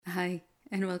Hi,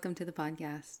 and welcome to the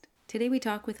podcast. Today we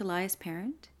talk with Elias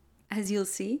Parent. As you'll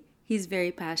see, he's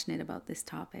very passionate about this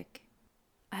topic.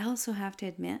 I also have to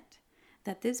admit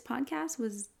that this podcast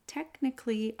was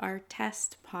technically our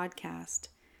test podcast,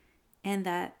 and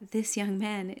that this young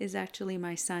man is actually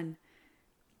my son.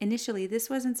 Initially, this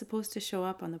wasn't supposed to show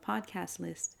up on the podcast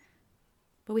list,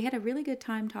 but we had a really good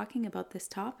time talking about this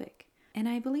topic, and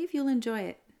I believe you'll enjoy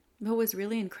it. What was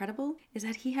really incredible is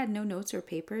that he had no notes or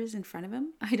papers in front of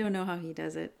him. I don't know how he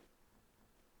does it.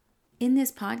 In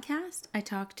this podcast, I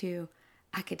talk to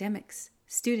academics,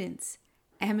 students,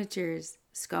 amateurs,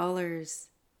 scholars,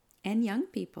 and young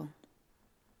people.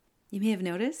 You may have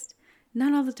noticed,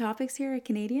 not all the topics here are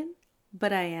Canadian,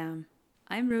 but I am.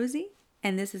 I'm Rosie,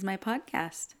 and this is my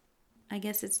podcast. I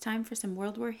guess it's time for some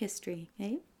World War history,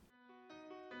 eh?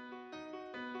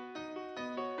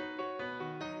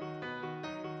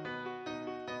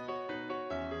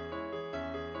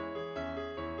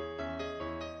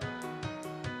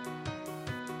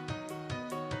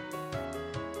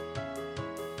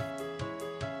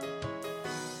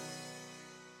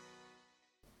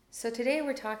 So today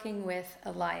we're talking with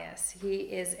Elias. He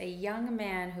is a young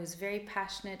man who's very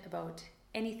passionate about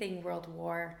anything World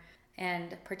War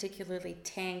and particularly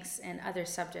tanks and other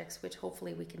subjects, which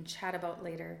hopefully we can chat about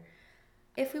later.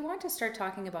 If we want to start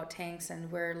talking about tanks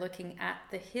and we're looking at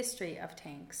the history of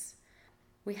tanks,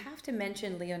 we have to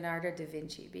mention Leonardo da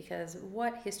Vinci, because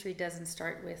what history doesn't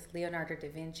start with Leonardo da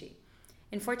Vinci?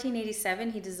 In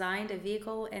 1487, he designed a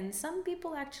vehicle, and some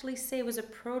people actually say it was a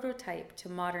prototype to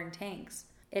modern tanks.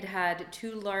 It had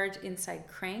two large inside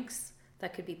cranks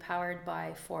that could be powered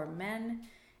by 4 men,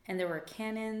 and there were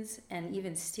cannons and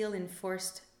even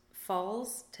steel-enforced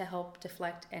falls to help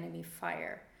deflect enemy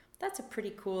fire. That's a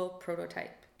pretty cool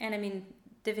prototype. And I mean,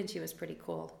 Da Vinci was pretty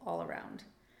cool all around.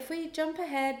 If we jump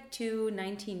ahead to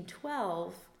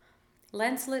 1912,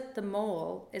 Lancelot the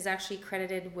Mole is actually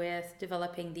credited with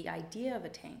developing the idea of a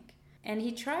tank. And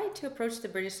he tried to approach the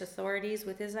British authorities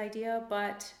with his idea,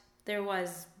 but there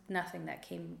was nothing that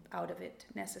came out of it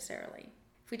necessarily.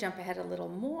 If we jump ahead a little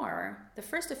more, the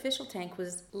first official tank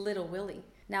was Little Willie.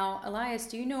 Now, Elias,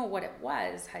 do you know what it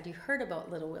was? Had you heard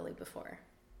about Little Willie before?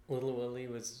 Little Willie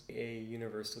was a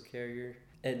universal carrier.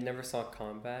 It never saw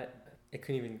combat. It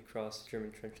couldn't even cross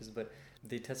German trenches, but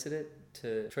they tested it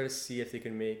to try to see if they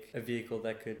could make a vehicle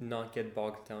that could not get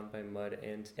bogged down by mud.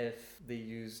 And if they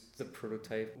used the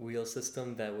prototype wheel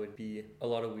system, that would be a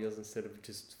lot of wheels instead of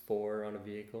just 4 on a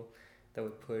vehicle, that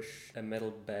would push a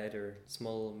metal bed or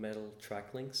small metal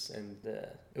track links. And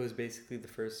it was basically the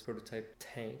first prototype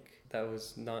tank that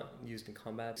was not used in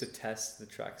combat to test the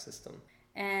track system.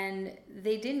 And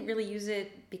they didn't really use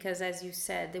it because, as you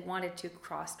said, they wanted to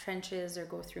cross trenches or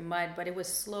go through mud, but it was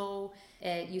slow,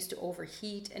 it used to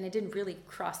overheat, and it didn't really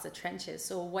cross the trenches.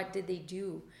 So what did they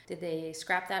do? Did they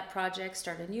scrap that project,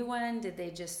 start a new one? Did they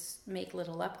just make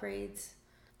little upgrades?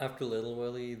 After Little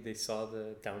Willie, they saw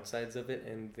the downsides of it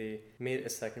and they made a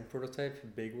second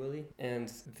prototype, Big Willie,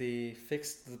 and they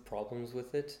fixed the problems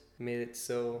with it, made it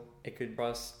so it could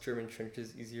cross German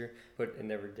trenches easier, but it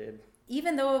never did.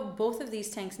 Even though both of these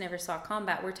tanks never saw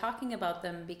combat, we're talking about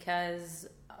them because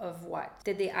of what?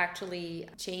 Did they actually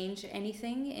change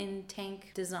anything in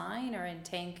tank design or in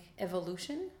tank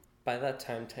evolution? By that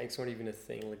time, tanks weren't even a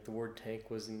thing. Like, the word tank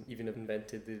wasn't even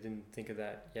invented. They didn't think of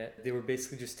that yet. They were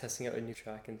basically just testing out a new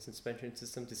track and suspension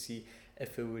system to see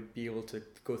if it would be able to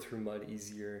go through mud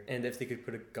easier. And if they could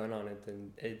put a gun on it,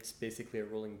 then it's basically a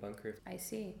rolling bunker. I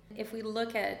see. If we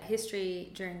look at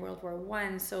history during World War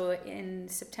I, so in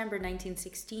September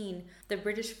 1916, the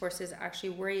British forces actually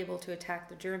were able to attack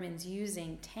the Germans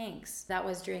using tanks. That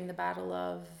was during the Battle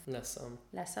of La Somme.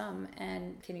 La Somme.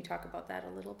 And can you talk about that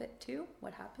a little bit too?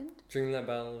 What happened? During that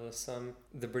Battle of La Somme,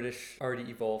 the British already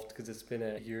evolved because it's been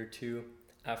a year or two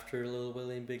after Little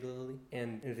Willie and Big Willie,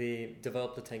 and they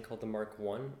developed a tank called the Mark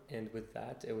I, and with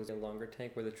that it was a longer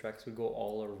tank where the tracks would go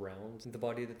all around the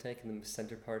body of the tank, and the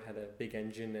center part had a big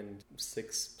engine and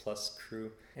 6+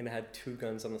 crew, and it had 2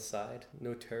 guns on the side,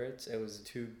 no turrets. It was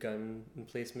 2 gun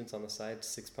emplacements on the side,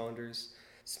 6-pounders,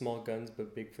 small guns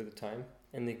but big for the time,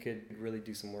 and they could really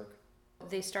do some work.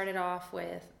 They started off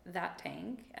with that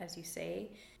tank, as you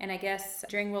say, and I guess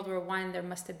during World War I there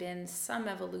must have been some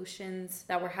evolutions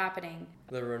that were happening.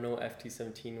 The Renault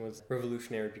FT-17 was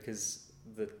revolutionary because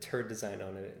the turret design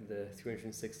on it, the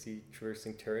 360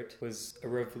 traversing turret, was a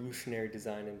revolutionary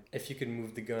design. And if you could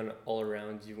move the gun all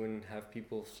around, you wouldn't have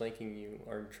people flanking you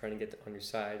or trying to get on your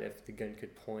side if the gun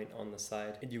could point on the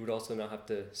side. And you would also not have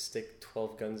to stick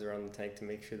 12 guns around the tank to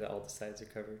make sure that all the sides are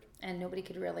covered. And nobody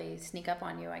could really sneak up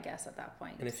on you, I guess, at that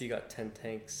point. And if you got 10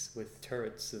 tanks with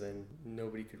turrets, then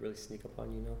nobody could really sneak up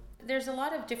on you, no? There's a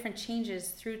lot of different changes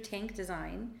through tank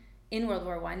design in World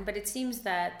War I, but it seems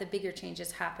that the bigger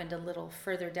changes happened a little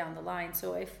further down the line.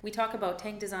 So if we talk about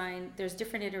tank design, there's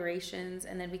different iterations,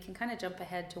 and then we can kind of jump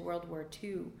ahead to World War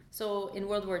II. So in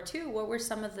World War II, what were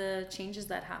some of the changes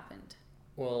that happened?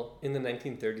 Well, in the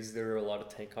 1930s, there were a lot of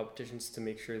tank competitions to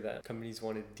make sure that companies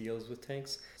wanted deals with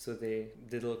tanks. So they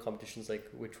did little competitions like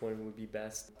which one would be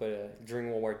best. But during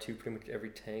World War II, pretty much every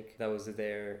tank that was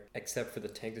there, except for the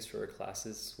tank destroyer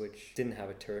classes, which didn't have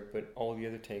a turret, but all the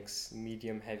other tanks,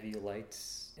 medium, heavy, light,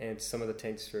 and some of the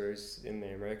tank destroyers in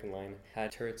the American line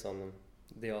had turrets on them.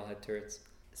 They all had turrets.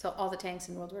 So all the tanks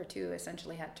in World War II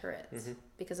essentially had turrets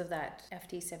because of that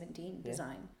FT-17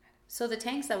 design. So the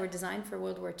tanks that were designed for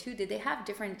World War II, did they have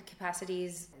different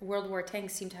capacities? World War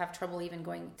tanks seem to have trouble even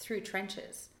going through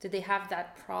trenches. Did they have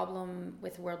that problem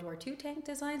with World War II tank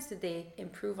designs? Did they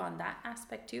improve on that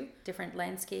aspect too? Different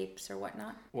landscapes or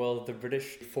whatnot? Well, the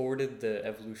British forwarded the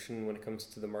evolution when it comes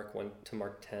to the Mark 1 to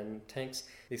Mark 10 tanks.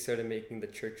 They started making the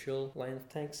Churchill line of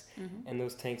tanks, and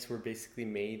those tanks were basically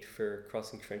made for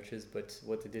crossing trenches, but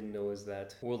what they didn't know is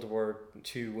that World War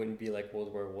II wouldn't be like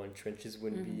World War I. Trenches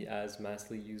wouldn't be as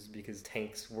massively used because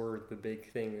tanks were the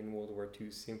big thing in World War II.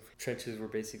 Trenches were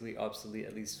basically obsolete,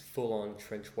 at least full-on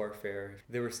trench warfare.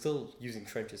 They were still using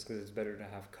trenches because it's better to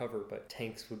have cover, but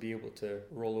tanks would be able to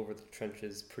roll over the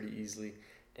trenches pretty easily.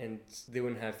 And they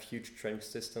wouldn't have huge trench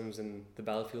systems, and the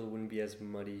battlefield wouldn't be as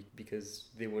muddy because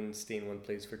they wouldn't stay in one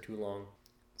place for too long.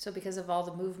 So because of all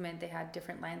the movement, they had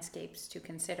different landscapes to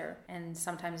consider, and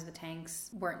sometimes the tanks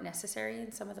weren't necessary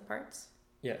in some of the parts?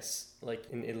 Yes, like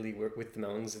in Italy with the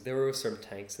mountains, there were some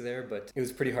tanks there, but it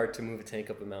was pretty hard to move a tank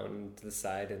up a mountain to the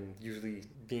side, and usually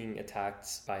being attacked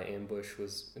by ambush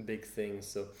was a big thing,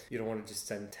 so you don't want to just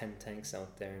send 10 tanks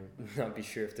out there and not be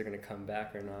sure if they're going to come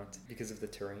back or not because of the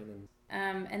terrain.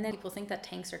 And then people think that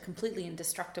tanks are completely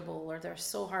indestructible or they're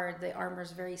so hard, the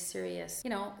armor's very serious. You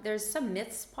know, there's some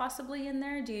myths possibly in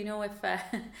there. Do you know if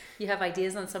you have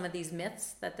ideas on some of these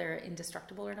myths that they're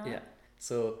indestructible or not? Yeah.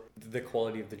 So the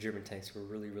quality of the German tanks were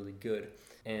really, really good.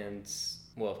 And,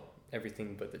 well,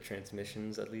 everything but the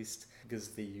transmissions at least, because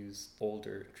they used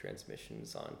older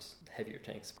transmissions on heavier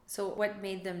tanks. So what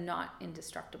made them not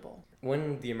indestructible?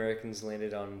 When the Americans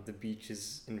landed on the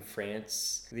beaches in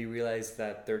France, they realized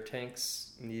that their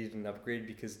tanks needed an upgrade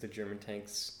because the German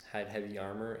tanks had heavy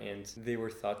armor and they were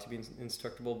thought to be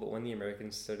indestructible. But when the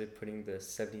Americans started putting the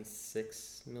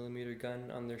 76mm gun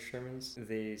on their Shermans,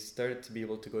 they started to be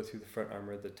able to go through the front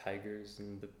armor of the Tigers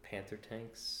and the Panther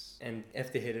tanks. And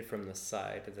if they hit it from the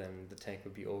side, then the tank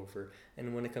would be over.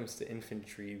 And when it comes to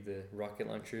infantry, the rocket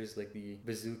launchers like the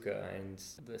bazooka and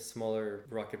the smaller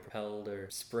rocket-propelled or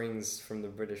springs from the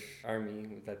British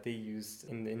Army that they used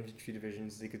in the infantry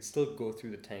divisions, they could still go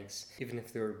through the tanks, even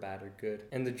if they were bad or good.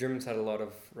 And the Germans had a lot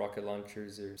of rocket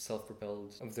launchers or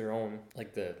self-propelled of their own,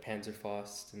 like the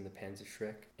Panzerfaust and the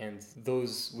Panzerschreck. And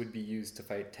those would be used to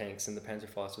fight tanks, and the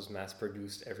Panzerfaust was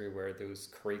mass-produced everywhere. There was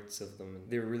crates of them.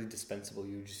 They were really dispensable.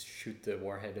 You would just shoot the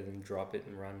warhead and then drop it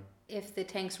and run. If the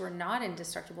tanks were not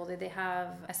indestructible, did they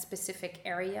have a specific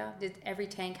area? Did every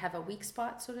tank have a weak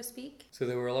spot, so to speak? So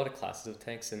there were a lot of classes of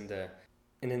tanks, and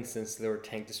in instance, there were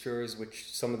tank destroyers,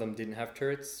 which some of them didn't have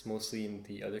turrets, mostly in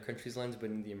the other countries' lines, but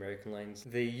in the American lines,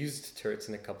 they used turrets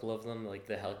in a couple of them, like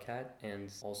the Hellcat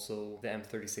and also the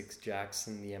M36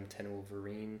 Jackson, the M10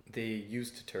 Wolverine. They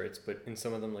used turrets, but in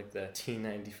some of them, like the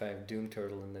T95 Doom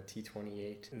Turtle and the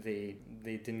T28, they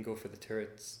didn't go for the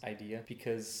turrets idea,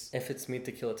 because if it's made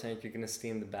to kill a tank, you're going to stay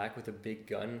in the back with a big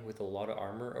gun with a lot of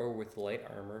armor or with light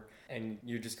armor, and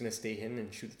you're just going to stay hidden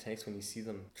and shoot the tanks when you see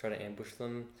them. Try to ambush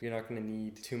them. You're not going to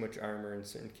need too much armor in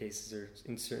certain cases, or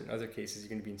in certain other cases you're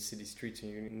going to be in city streets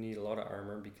and you're going to need a lot of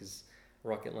armor because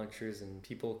rocket launchers and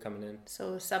people coming in.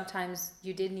 So sometimes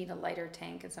you did need a lighter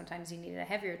tank and sometimes you needed a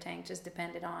heavier tank, just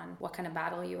depended on what kind of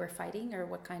battle you were fighting or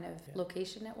what kind of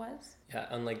location it was. Yeah,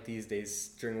 unlike these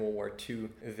days, during World War II,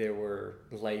 there were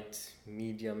light,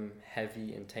 medium,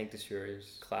 heavy, and tank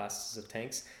destroyers classes of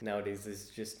tanks. Nowadays, this is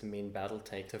just the main battle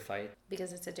tank to fight.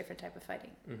 Because it's a different type of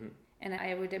fighting. Mm-hmm. And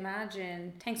I would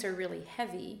imagine tanks are really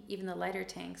heavy. Even the lighter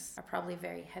tanks are probably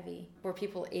very heavy. Were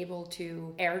people able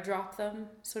to airdrop them,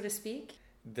 so to speak?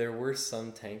 There were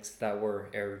some tanks that were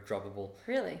airdroppable.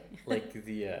 Really? Like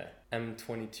the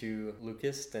M22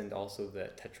 Lucas and also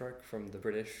the Tetrarch from the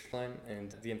British line,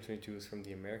 and the M22 was from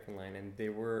the American line, and they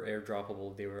were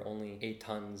airdroppable. They were only 8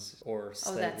 tons or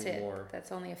slightly that's it. more.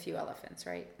 That's only a few elephants,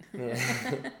 right?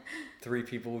 Yeah. 3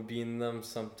 people would be in them,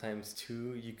 sometimes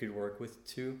 2. You could work with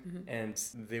 2, and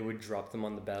they would drop them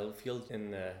on the battlefield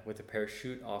with a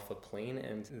parachute off a plane,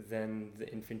 and then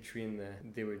the infantry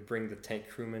they would bring the tank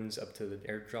crewmen up to the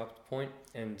airdrop point,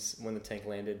 and when the tank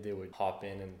landed, they would hop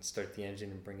in and start the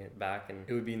engine and bring it back, and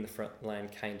it would be in the front line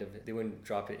kind of. They wouldn't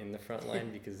drop it in the front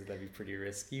line because that'd be pretty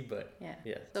risky, but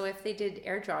yeah. So if they did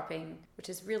airdropping, which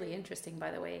is really interesting,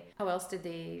 by the way, how else did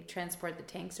they transport the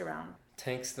tanks around?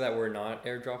 Tanks that were not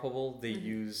airdroppable, they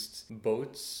used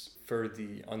boats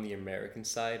on the American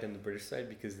side and the British side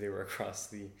because they were across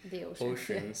the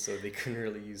ocean, so they couldn't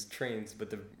really use trains. But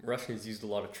the Russians used a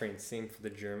lot of trains. Same for the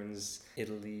Germans,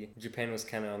 Italy. Japan was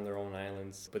kind of on their own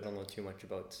islands, but don't know too much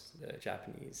about the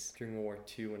Japanese during World War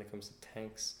II when it comes to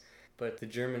tanks. But the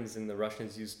Germans and the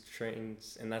Russians used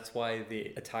trains, and that's why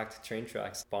they attacked train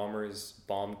tracks. Bombers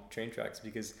bombed train tracks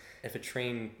because if a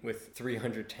train with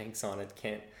 300 tanks on it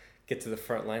can't get to the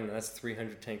front line, then that's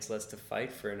 300 tanks less to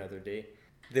fight for another day.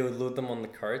 They would load them on the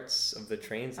carts of the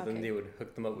trains, and then they would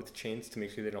hook them up with chains to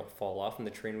make sure they don't fall off, and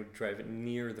the train would drive it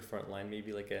near the front line,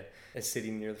 maybe like a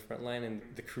city near the front line, and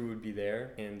the crew would be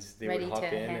there, and they would hop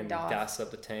in and gas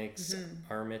up the tanks,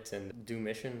 arm it, and do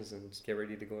missions, and get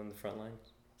ready to go in the front line.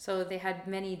 So they had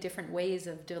many different ways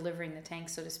of delivering the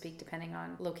tanks, so to speak, depending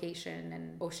on location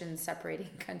and oceans separating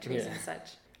countries and such.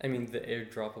 I mean, the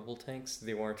airdroppable tanks,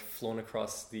 they weren't flown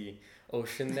across the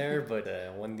ocean there, but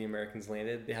when the Americans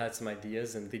landed, they had some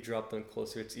ideas and they dropped them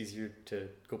closer. It's easier to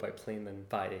go by plane than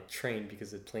by train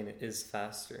because the plane is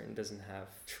faster and doesn't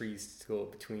have trees to go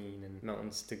between and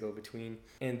mountains to go between.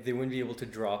 And they wouldn't be able to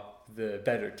drop the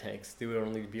better tanks. They would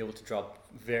only be able to drop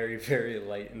very, very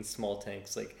light and small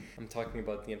tanks. Like, I'm talking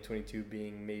about the M22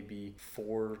 being maybe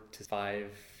 4 to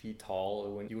 5 feet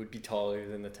tall. It would be taller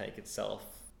than the tank itself.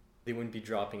 They wouldn't be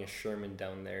dropping a Sherman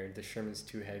down there. The Sherman's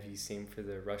too heavy. Same for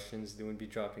the Russians. They wouldn't be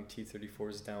dropping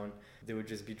T-34s down. They would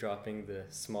just be dropping the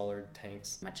smaller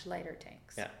tanks. Much lighter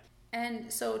tanks. Yeah.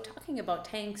 And so talking about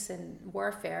tanks and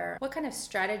warfare, what kind of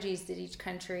strategies did each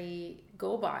country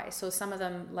go by? So some of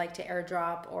them like to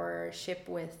airdrop or ship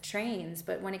with trains,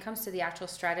 but when it comes to the actual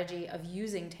strategy of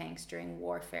using tanks during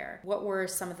warfare, what were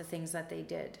some of the things that they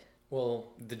did?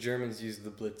 Well, the Germans used the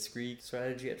Blitzkrieg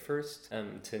strategy at first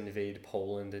to invade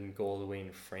Poland and go all the way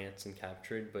in France and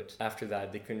capture it. But after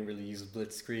that, they couldn't really use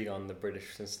Blitzkrieg on the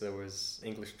British since there was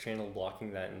English Channel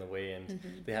blocking that in the way. And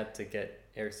they had to get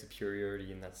air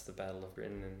superiority, and that's the Battle of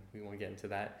Britain, and we won't get into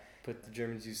that. But the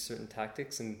Germans use certain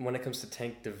tactics, and when it comes to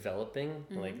tank developing,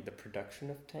 like the production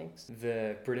of tanks,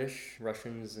 the British,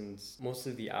 Russians, and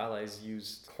mostly the Allies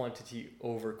use quantity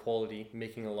over quality,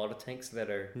 making a lot of tanks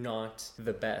that are not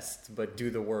the best, but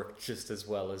do the work just as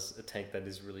well as a tank that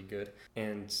is really good,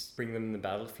 and bring them in the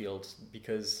battlefield,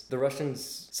 because the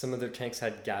Russians, some of their tanks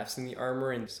had gaps in the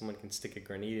armor, and someone can stick a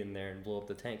grenade in there and blow up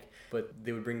the tank, but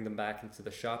they would bring them back into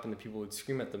the shop, and the people would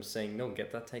scream at them saying, no,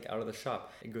 get that tank out of the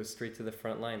shop. It goes straight to the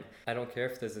front line. I don't care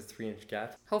if there's a 3-inch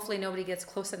gap. Hopefully nobody gets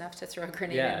close enough to throw a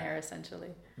grenade in there,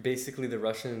 essentially. Basically, the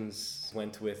Russians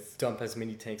went with dump as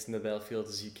many tanks in the battlefield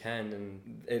as you can,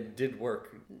 and it did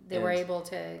work. They were able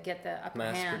to get the upper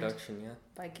hand. Mass production,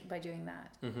 by doing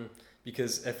that.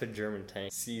 Because if a German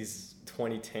tank sees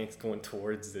 20 tanks going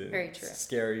towards it, Very true. It's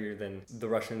scarier than the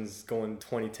Russians going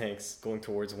 20 tanks going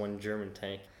towards one German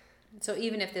tank. So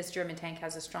even if this German tank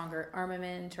has a stronger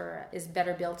armament or is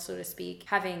better built, so to speak,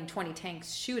 having 20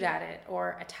 tanks shoot at it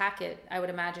or attack it, I would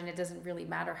imagine it doesn't really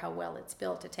matter how well it's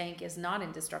built. A tank is not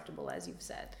indestructible, as you've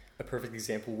said. A perfect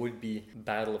example would be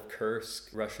Battle of Kursk,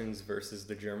 Russians versus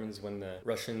the Germans, when the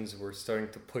Russians were starting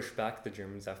to push back the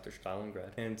Germans after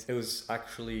Stalingrad. And it was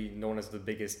actually known as the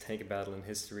biggest tank battle in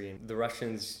history. And the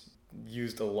Russians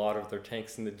used a lot of their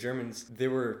tanks, and the Germans, they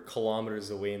were kilometers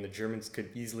away, and the Germans could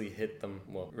easily hit them,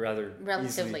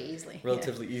 relatively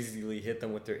easily hit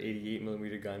them with their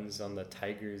 88mm guns on the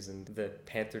Tigers, and the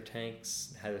Panther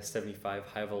tanks had a 75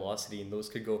 high velocity, and those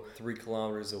could go 3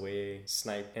 kilometers away,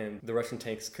 snipe, and the Russian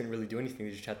tanks couldn't really do anything.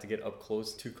 They just had to get up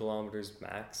close, 2 kilometers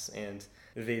max, and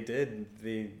they did.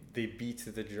 They beat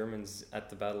the Germans at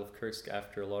the Battle of Kursk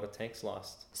after a lot of tanks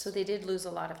lost. So they did lose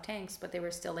a lot of tanks, but they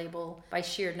were still able, by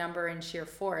sheer number and sheer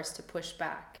force, to push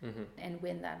back and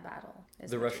win that battle.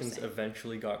 The Russians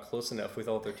eventually got close enough with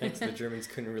all their tanks. The Germans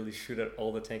couldn't really shoot at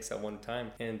all the tanks at one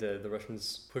time, and the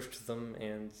Russians pushed them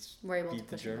and were able beat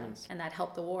to the Germans. And that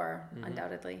helped the war,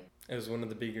 undoubtedly. It was one of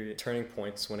the bigger turning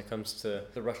points when it comes to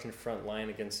the Russian front line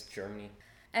against Germany.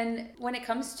 And when it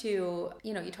comes to,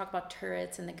 you talk about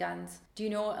turrets and the guns, do you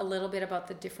know a little bit about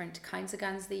the different kinds of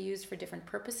guns they used for different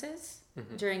purposes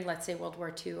during, let's say, World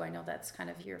War II? I know that's kind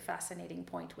of your fascinating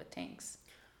point with tanks.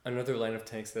 Another line of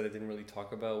tanks that I didn't really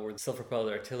talk about were self-propelled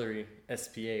artillery.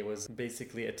 SPA was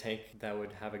basically a tank that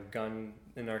would have a gun,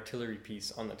 an artillery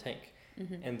piece on the tank.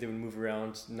 And they would move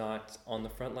around not on the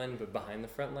front line but behind the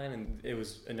front line, and it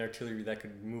was an artillery that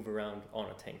could move around on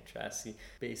a tank chassis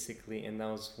basically, and that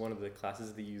was one of the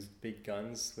classes. They used big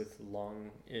guns with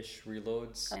long-ish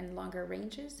reloads and longer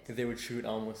ranges. They would shoot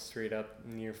almost straight up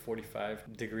near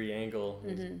 45-degree angle.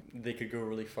 They could go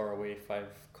really far away, 5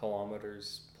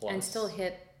 kilometers plus, and still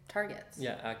hit targets.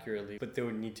 Yeah, accurately. But there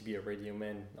would need to be a radio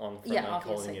man on the front line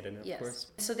calling it in, of course.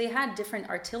 So they had different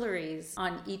artilleries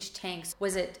on each tank.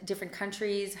 Was it different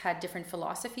countries had different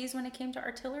philosophies when it came to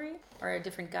artillery, or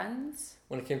different guns?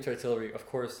 When it came to artillery, of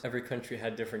course, every country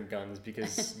had different guns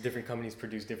because different companies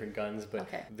produced different guns, but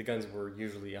the guns were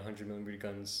usually 100 millimeter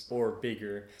guns or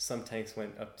bigger. Some tanks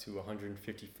went up to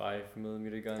 155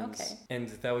 millimeter guns, and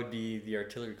that would be the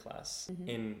artillery class.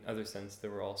 In other sense,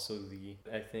 there were also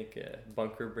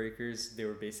bunker breakers. They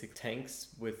were basic tanks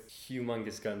with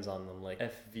humongous guns on them, like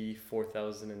FV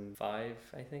 4005,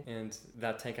 I think, and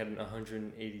that tank had an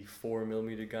 184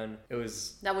 millimeter gun.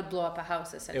 That would blow up a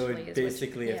house, essentially. It would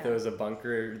basically, if there was a bunker,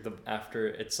 after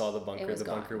it saw the bunker,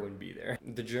 bunker wouldn't be there.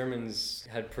 The Germans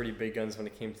had pretty big guns when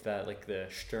it came to that, like the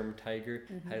Sturmtiger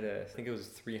had I think it was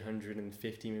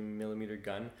 350 millimeter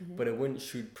gun, but it wouldn't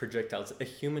shoot projectiles. A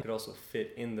human could also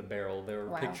fit in the barrel. There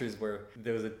were pictures where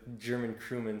there was a German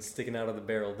crewman sticking out of the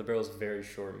barrel. The barrel's very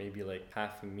short, maybe like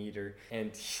half a meter,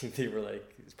 and they were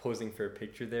like posing for a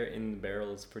picture there in the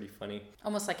barrel. It's pretty funny.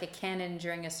 Almost like a cannon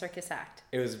during a circus act.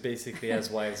 It was basically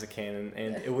as wide as a cannon,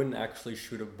 and it wouldn't actually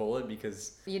shoot a bullet because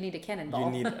you need a cannonball.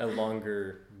 You need a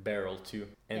longer barrel too,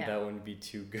 and that wouldn't be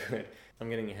too good. I'm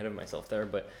getting ahead of myself there,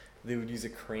 but they would use a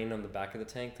crane on the back of the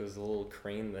tank. There was a little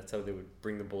crane. That's how they would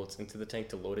bring the bullets into the tank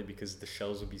to load it, because the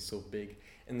shells would be so big.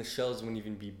 And the shells wouldn't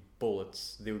even be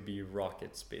bullets. They would be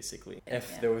rockets, basically.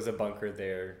 If there was a bunker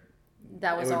there,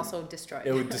 that was also destroyed.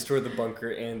 It would destroy the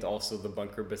bunker and also the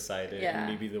bunker beside it, and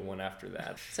maybe the one after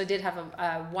that. So it did have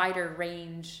a wider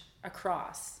range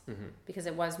across, because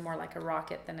it was more like a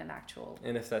rocket than an actual.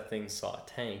 And if that thing saw a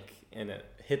tank and it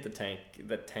hit the tank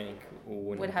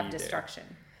would have destruction.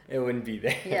 It wouldn't be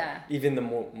there. Yeah. Even the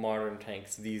more modern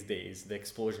tanks these days, the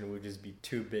explosion would just be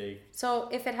too big. So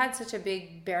if it had such a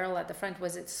big barrel at the front,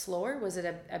 was it slower? Was it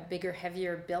a bigger,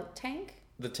 heavier built tank?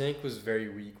 The tank was very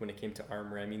weak when it came to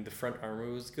armor. I mean, the front armor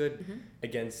was good.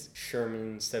 Against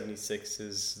Sherman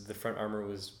 76s, the front armor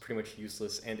was pretty much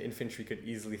useless, and infantry could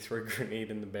easily throw a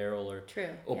grenade in the barrel or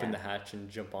open the hatch and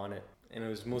jump on it. And it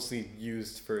was mostly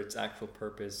used for its actual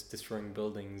purpose, destroying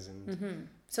buildings and...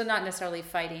 So not necessarily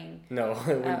fighting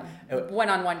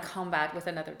one-on-one combat with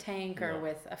another tank or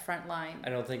with a front line. I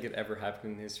don't think it ever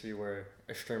happened in history where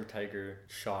a Sturmtiger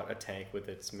shot a tank with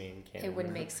its main cannon. It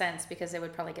wouldn't make sense because it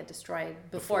would probably get destroyed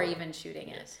before even shooting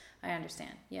it. I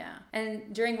understand, yeah.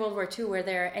 And during World War II, were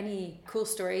there any cool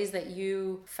stories that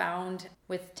you found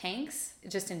with tanks,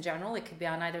 just in general? It could be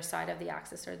on either side of the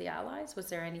Axis or the Allies. Was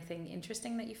there anything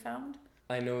interesting that you found?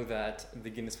 I know that the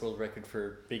Guinness World Record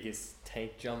for biggest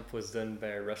tank jump was done by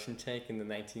a Russian tank in the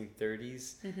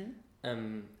 1930s.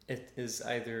 It is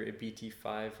either a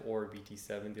BT-5 or a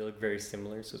BT-7. They look very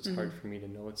similar, so it's hard for me to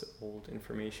know. It's old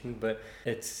information, but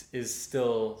it is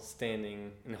still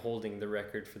standing and holding the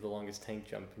record for the longest tank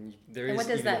jump. And what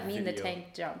does that mean, the tank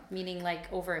jump? Meaning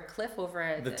like over a cliff,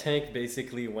 The tank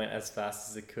basically went as fast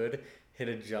as it could, hit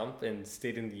a jump, and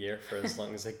stayed in the air for as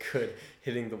long as it could,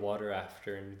 hitting the water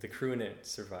after. And the crew in it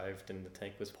survived, and the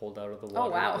tank was pulled out of the water. Oh,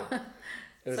 wow.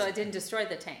 So it didn't destroy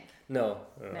the tank? No.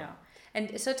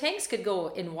 And so tanks could go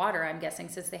in water, I'm guessing,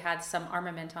 since they had some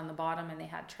armament on the bottom and they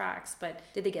had tracks. But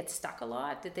did they get stuck a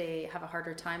lot? Did they have a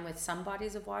harder time with some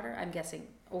bodies of water? I'm guessing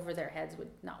over their heads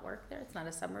would not work there. It's not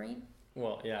a submarine.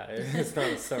 Well, yeah, it's not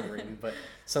a submarine, but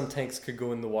some tanks could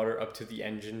go in the water up to the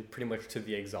engine, pretty much to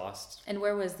the exhaust. And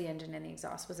where was the engine and the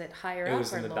exhaust? Was it higher up or lower? It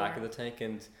was in the back of the tank,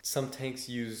 and some tanks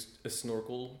used a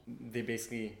snorkel. They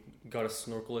basically got a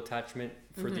snorkel attachment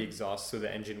for the exhaust so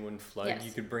the engine wouldn't flood. Yes.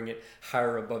 You could bring it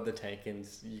higher above the tank, and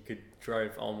you could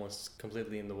drive almost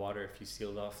completely in the water if you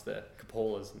sealed off the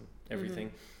cupolas and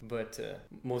everything. But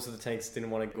most of the tanks didn't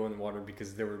want to go in the water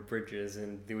because there were bridges,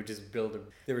 and they would just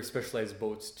there were specialized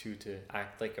boats too to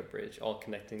act like a bridge, all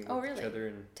connecting with each other.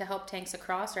 And to help tanks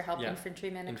across or help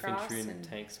infantrymen across? Infantry and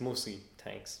tanks, mostly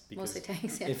tanks. Because mostly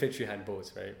tanks, yeah. Infantry had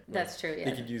boats, right? That's true, yeah.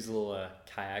 They could use little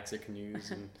kayaks or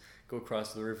canoes and go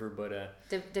across the river, but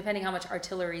depending how much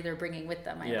artillery they're bringing with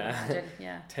them, I would imagine.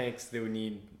 Yeah. Tanks, they would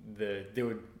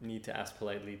need to ask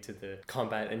politely to the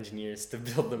combat engineers to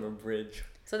build them a bridge.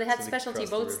 So they had specialty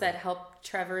boats that helped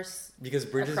traverse. Because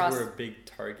bridges were a big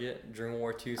target during World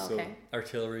War II, so Okay.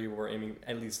 artillery were aiming,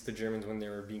 at least the Germans, when they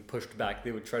were being pushed back,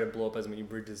 they would try to blow up as many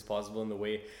bridges as possible in the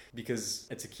way, because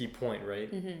it's a key point,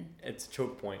 right? Mm-hmm. It's a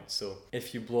choke point. So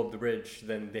if you blow up the bridge,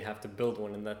 then they have to build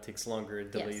one, and that takes longer.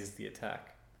 It delays the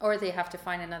attack. Or they have to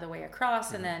find another way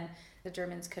across, and then the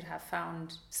Germans could have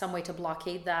found some way to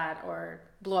blockade that or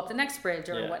blow up the next bridge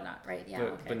or whatnot, right? Yeah.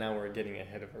 But now we're getting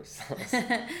ahead of ourselves.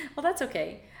 Well, that's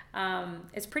okay.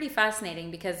 It's pretty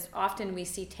fascinating because often we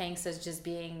see tanks as just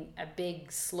being a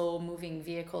big, slow-moving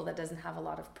vehicle that doesn't have a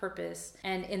lot of purpose.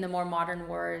 And in the more modern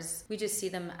wars, we just see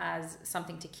them as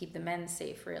something to keep the men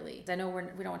safe, really. I know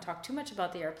we don't want to talk too much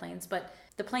about the airplanes, but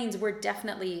the planes were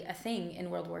definitely a thing in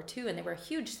World War II, and they were a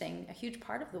huge thing, a huge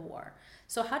part of the war.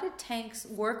 So how did tanks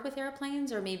work with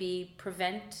airplanes, or maybe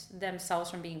prevent themselves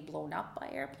from being blown up by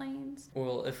airplanes?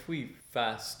 Well, if we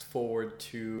fast forward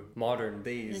to modern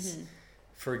days,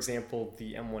 for example,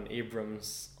 the M1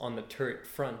 Abrams, on the turret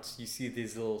front, you see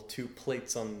these little two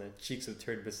plates on the cheeks of the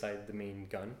turret beside the main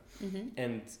gun.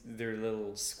 And they're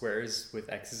little squares with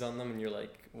X's on them, and you're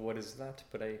like, what is that?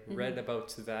 But I read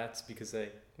about that because I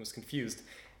was confused.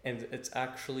 And it's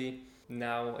actually,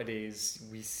 nowadays,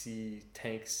 we see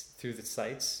tanks through the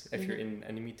sights. If you're in an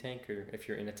enemy tank, or if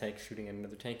you're in a tank shooting at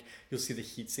another tank, you'll see the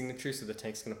heat signature, so the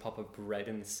tank's going to pop up red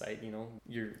in the sight, you know?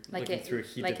 You're looking through a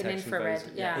heat detection an infrared,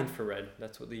 visor. Infrared,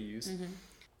 that's what they use.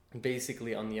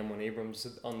 Basically, on the M1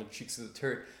 Abrams, on the cheeks of the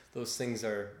turret, those things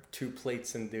are two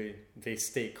plates, and they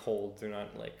stay cold. They're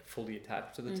not like fully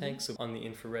attached to the tank. So on the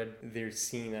infrared, they're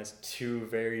seen as two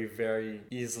very, very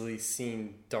easily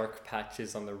seen dark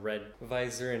patches on the red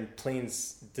visor, and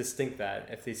planes distinct that.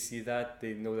 If they see that,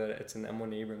 they know that it's an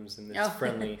M1 Abrams and it's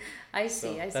friendly. I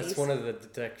see. That's one of the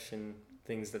detection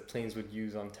things that planes would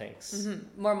use on tanks.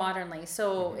 More modernly.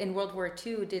 So in World War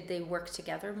II, did they work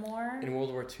together more? In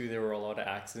World War II, there were a lot of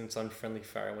accidents on friendly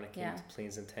fire when it came to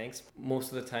planes and tanks.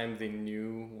 Most of the time, they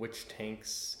knew which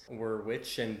tanks were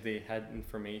which, and they had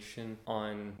information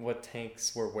on what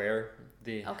tanks were where.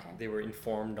 They were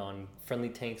informed on friendly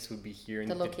tanks would be here.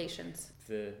 The locations.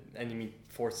 The enemy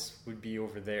force would be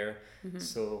over there.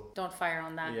 So don't fire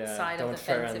on that side of the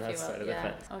fence, if you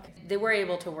will. Okay. They were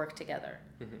able to work together.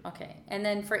 Okay. And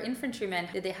then for infantrymen,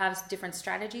 did they have different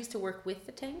strategies to work with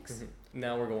the tanks?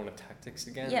 Now we're going to tactics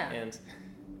again. And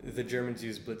the Germans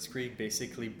used blitzkrieg,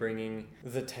 basically bringing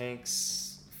the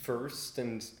tanks first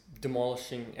and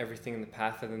demolishing everything in the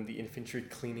path, and then the infantry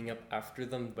cleaning up after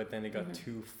them. But then it got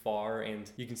too far,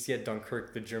 and you can see at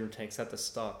Dunkirk the German tanks had to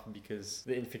stop because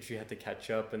the infantry had to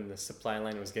catch up, and the supply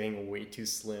line was getting way too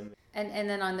slim. And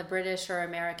then on the British or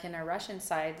American or Russian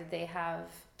side, did they have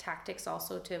tactics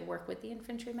also to work with the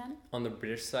infantrymen? On the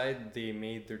British side, they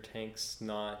made their tanks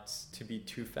not to be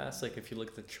too fast. Like if you look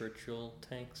at the Churchill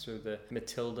tanks or the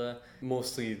Matilda,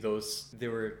 mostly they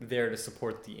were there to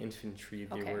support the infantry.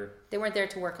 They weren't there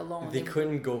to work alone. They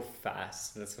couldn't go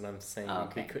fast. That's what I'm saying.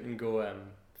 They couldn't go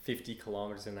 50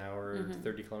 kilometers an hour or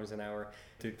 30 kilometers an hour.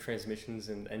 The transmissions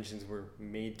and engines were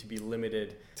made to be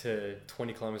limited to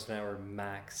 20 kilometers an hour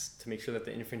max to make sure that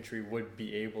the infantry would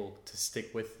be able to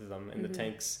stick with them, and the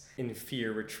tanks, in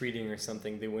fear, retreating or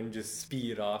something, they wouldn't just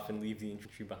speed off and leave the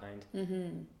infantry behind.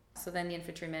 So then the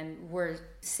infantrymen were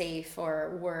safe,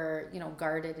 or were,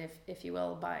 guarded, if you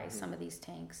will, by some of these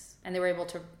tanks. And they were able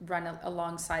to run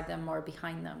alongside them or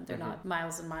behind them. They're not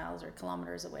miles and miles or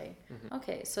kilometers away.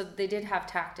 Okay, so they did have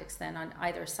tactics then on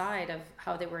either side of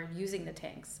how they were using the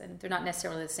tanks. And they're not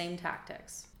necessarily the same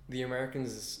tactics. The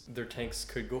Americans, their tanks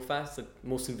could go fast.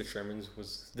 Mostly the Shermans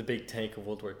was the big tank of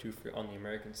World War II on the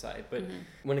American side. But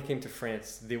when it came to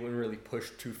France, they wouldn't really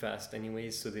push too fast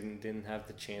anyways, so they didn't have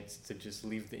the chance to just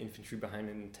leave the infantry behind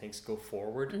and the tanks go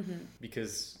forward,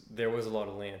 because there was a lot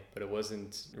of land, but it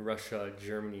wasn't Russia,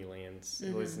 Germany lands.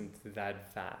 It wasn't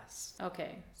that fast.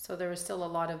 Okay, so there was still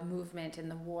a lot of movement in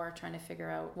the war trying to figure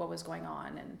out what was going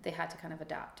on, and they had to kind of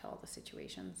adapt to all the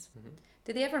situations.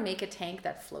 Did they ever make a tank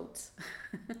that floats?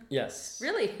 Yes.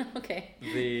 Really? Okay.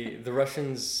 The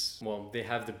Russians, well, they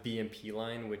have the BMP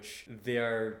line, which they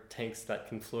are tanks that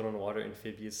can float on water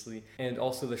amphibiouly. And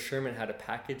also the Sherman had a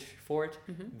package for it.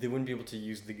 They wouldn't be able to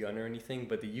use the gun or anything,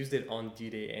 but they used it on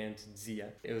D-Day and Zia.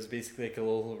 It was basically like a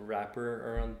little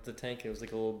wrapper around the tank. It was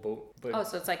like a little boat. But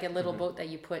so it's like a little boat that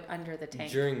you put under the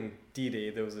tank. During D-Day,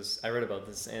 there was this, I read about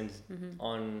this, and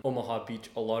on Omaha Beach,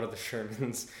 a lot of the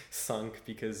Shermans sunk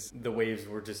because the waves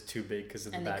were just too big because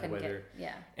of the bad weather.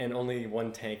 And only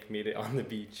one tank made it on the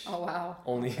beach. Oh, wow.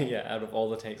 Only, out of all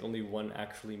the tanks, only one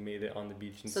actually made it on the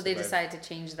beach. And so they decided to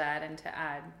change that and to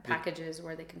add packages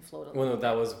where they can float a little. Well, no,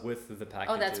 that was with the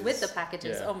packages. Oh, that's with the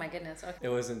packages. Oh my goodness. Okay. It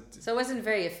wasn't. So it wasn't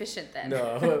very efficient then.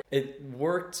 No, it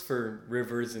worked for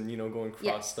rivers and going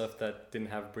across stuff that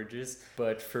didn't have bridges,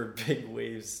 but for big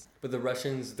waves. But the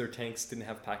Russians, their tanks didn't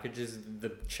have packages.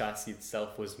 The chassis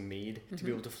itself was made to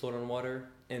be able to float on water.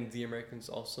 And the Americans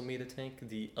also made a tank,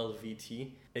 the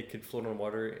LVT. It could float on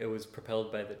water. It was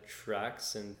propelled by the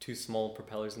tracks and 2 small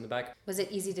propellers in the back. Was it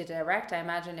easy to direct? I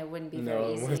imagine it wouldn't be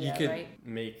very easy. No, you could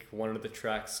make one of the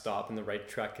tracks stop and the right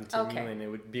track continue, and it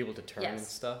would be able to turn and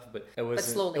stuff. But it wasn't.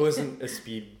 But slowly. It wasn't a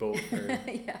speedboat or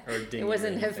or a dinghy. It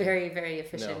wasn't a very, very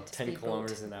efficient. No, 10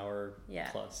 kilometers an hour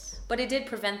plus. But it did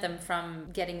prevent them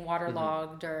from getting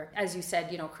waterlogged or, as you said,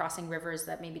 crossing rivers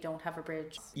that maybe don't have a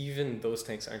bridge. Even those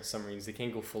tanks aren't submarines. They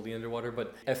can't go fully underwater,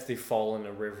 but if they fall in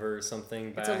a river or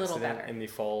something by accident and they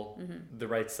fall the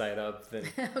right side up, then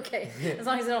okay, as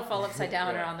long as they don't fall upside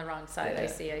down or on the wrong side. I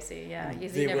see. Yeah,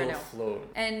 you never know.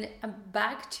 Float. And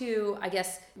back to, I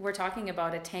guess we're talking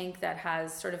about a tank that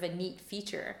has sort of a neat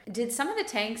feature. Did some of the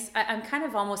tanks, I'm kind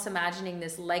of almost imagining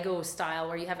this Lego style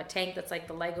where you have a tank that's like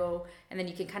the Lego and then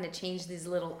you can kind of change these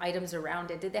little items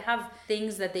around it. Did they have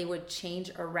things that they would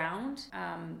change around?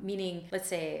 Meaning, let's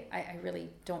say, I really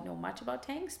don't know much about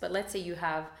tanks, but let's say you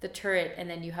have the turret and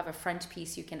then you have a front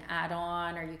piece you can add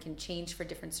on or you can change for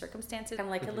different circumstances, kind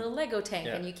of like a little Lego tank,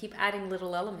 and you keep adding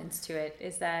little elements to it.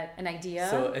 Is that an idea?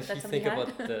 So if you think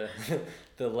about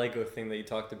the Lego thing that you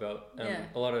talked about,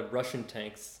 a lot of Russian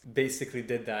tanks basically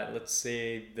did that. Let's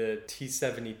say the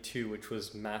T-72, which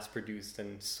was mass produced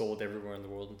and sold everywhere in the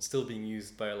world and still being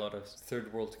used by a lot of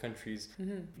third world countries.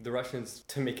 The Russians,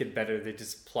 to make it better, they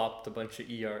just plopped a bunch of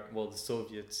the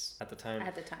Soviets at the time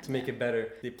to make it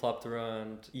better, they plopped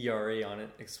around ERA on it,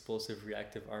 explosive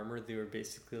reactive armor. They were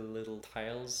basically little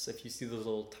tiles. If you see those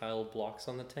little tile blocks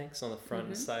on the tanks, on the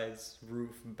front, sides,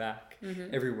 roof, back,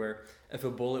 everywhere, if a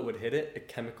bullet would hit it, a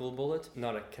chemical bullet,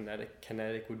 not a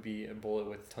kinetic would be a bullet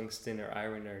with tungsten or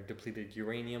iron or depleted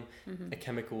uranium. A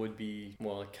chemical would be,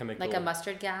 a chemical, like a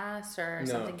mustard gas or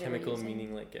something. No, chemical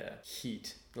meaning like a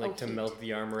heat, to melt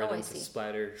the armor and then to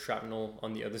splatter shrapnel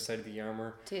on the other side of the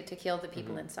armor to kill the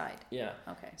people inside.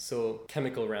 Okay. So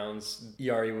chemical rounds,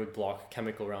 ERA would block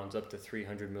chemical rounds up to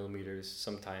 300 millimeters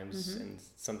sometimes, and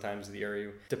sometimes the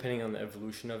ERA, depending on the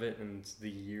evolution of it and the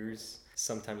years,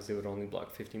 sometimes they would only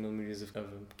block 50 millimeters of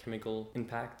chemical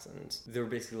impact, and they were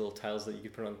basically little tiles that you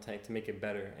could put on the tank to make it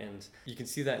better. And you can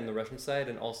see that in the Russian side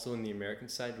and also in the American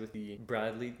side with the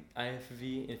Bradley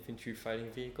IFV, infantry fighting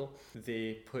vehicle.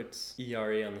 They put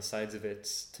ERA on the sides of it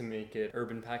to make it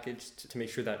urban packaged, to make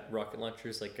sure that rocket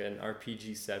launchers like an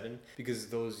RPG-7, because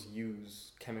those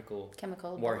use chemical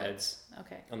warheads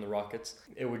on the rockets,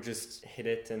 it would just hit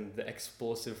it and the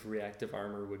explosive reactive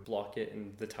armor would block it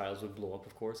and the tiles would blow up,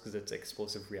 of course, because it's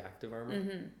explosive reactive armor.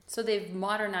 So they've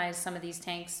modernized some of these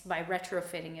tanks by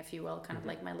retrofitting, if you will, kind of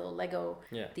like my little Lego,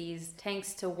 these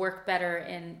tanks to work better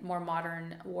in more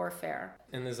modern warfare.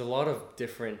 And there's a lot of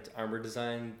different armor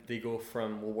design. They go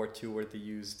from World War II, where they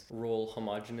used roll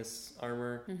homogeneous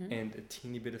armor and a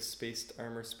teeny bit of spaced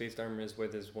armor. Spaced armor is where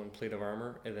there's one plate of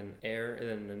armor and then air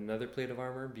and then another plate of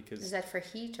armor. Because is that for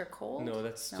heat or cold? No,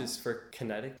 that's just for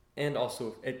kinetic. And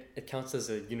also, it counts as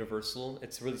a universal.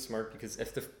 It's really smart because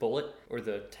if the bullet or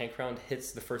the tank round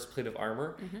hits the first plate of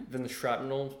armor, then the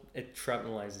shrapnel, it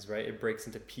shrapnelizes, right? It breaks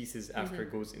into pieces after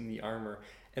it goes in the armor.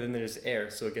 And then there's air,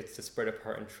 so it gets to spread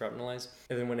apart and shrapnelize.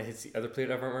 And then when it hits the other plate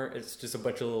of armor, it's just a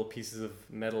bunch of little pieces of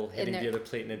metal hitting the other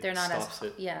plate, and it stops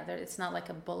it. Yeah, it's not like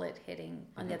a bullet hitting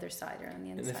on the other side or on the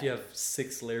inside. And if you have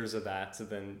 6 layers of that, so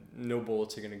then no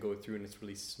bullets are going to go through, and it's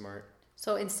really smart.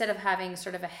 So instead of having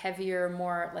sort of a heavier,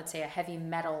 more, let's say, a heavy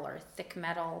metal or thick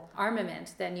metal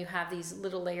armament, then you have these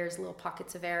little layers, little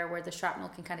pockets of air where the shrapnel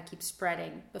can kind of keep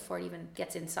spreading before it even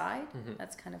gets inside.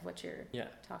 That's kind of what you're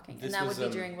talking. This and that would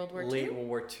be during World War II? Late World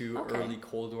War II, early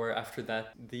Cold War. After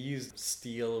that, they used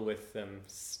steel with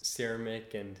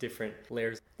ceramic and different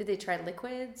layers. Did they try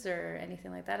liquids or anything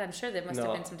like that? I'm sure there must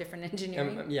have been some different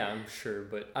engineering. I'm sure,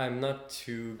 but I'm not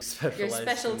too specialized. Your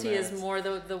specialty is more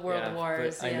the World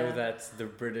Wars. But I know that the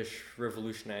British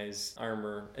revolutionized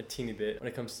armor a teeny bit. When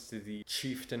it comes to the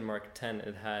Chieftain Mark 10,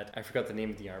 it had, I forgot the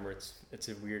name of the armor, it's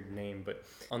a weird name, but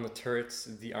on the turrets,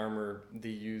 the armor, they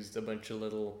used a bunch of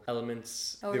little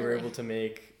elements. Oh, they were really? able to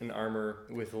make an armor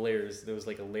with layers. There was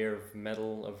like a layer of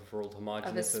metal, of rolled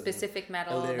homogeneous. Of a specific a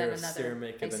metal, layer then of another.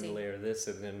 ceramic, I and then see. a layer of this,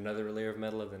 and then another layer of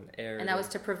metal, and then air. And that was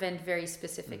to prevent very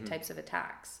specific types of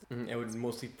attacks. It would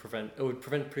mostly prevent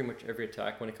pretty much every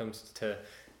attack when it comes to,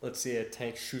 let's say a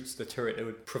tank shoots the turret, it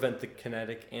would prevent the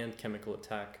kinetic and chemical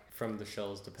attack from the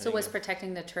shells, depending. So was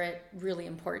protecting the turret really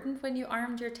important when you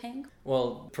armed your tank?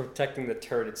 Well, protecting the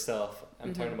turret itself,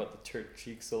 I'm talking about the turret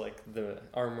cheek, so like the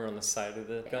armor on the side of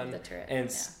the gun. The turret, and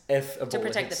yeah. if a bullet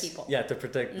protect hits- the people. Yeah, to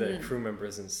protect the crew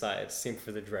members inside. Same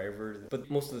for the driver.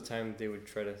 But most of the time they would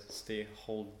try to stay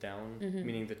hulled down,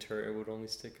 meaning the turret would only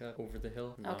stick up over the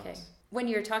hill. Okay. When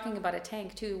you're talking about a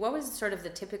tank too, what was sort of the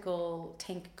typical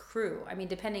tank crew? I mean,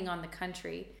 depending on the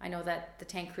country, I know that the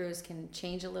tank crews can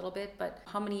change a little bit, but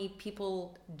how many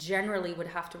people generally would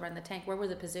have to run the tank? Where were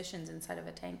the positions inside of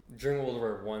a tank? During World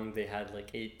War One, they had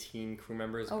like 18 crew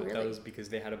members, Oh, but that really? was because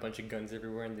they had a bunch of guns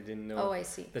everywhere and they didn't know Oh, I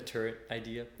see. the turret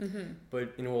idea.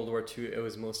 But in World War Two, it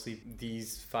was mostly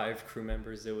these 5 crew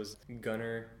members. It was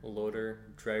gunner, loader,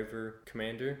 driver,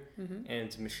 commander,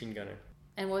 and machine gunner.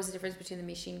 And what was the difference between the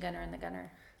machine gunner and the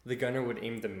gunner? The gunner would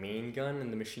aim the main gun,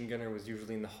 and the machine gunner was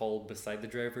usually in the hull beside the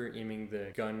driver, aiming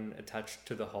the gun attached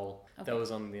to the hull. Okay. That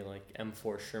was on the like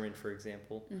M4 Sherman, for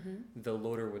example. The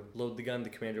loader would load the gun, the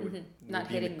commander would Not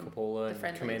be in hitting the cupola the and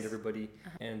friendlies. command everybody,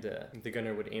 and the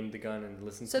gunner would aim the gun and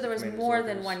listen So to the there was commander's more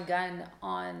than orders. one gun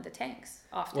on the tanks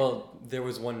often. Well, there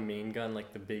was one main gun,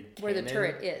 like the big where the cannon.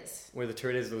 turret is. Where the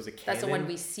turret is, there was a cannon. That's the one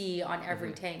we see on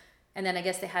every tank. And then I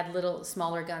guess they had little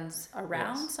smaller guns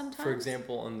around Yes. sometimes. For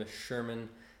example, on the Sherman,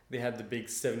 they had the big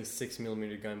 76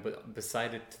 millimeter gun, but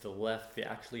beside it to the left, they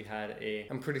actually had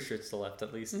I'm pretty sure it's the left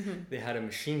at least, they had a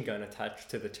machine gun attached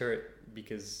to the turret,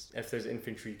 because if there's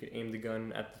infantry, you could aim the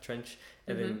gun at the trench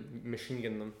and then machine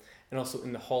gun them. And also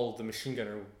in the hull, the machine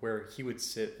gunner, where he would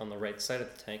sit on the right side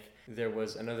of the tank, there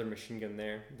was another machine gun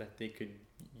there that they could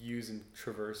use and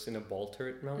traverse in a ball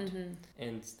turret mount,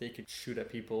 and they could shoot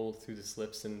at people through the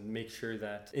slips and make sure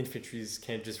that infantries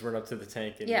can't just run up to the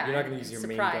tank, and Yeah, you're not going to use your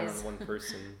main gun surprise. on one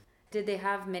person. Did they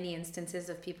have many instances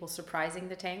of people surprising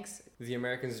the tanks? The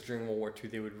Americans during World War II,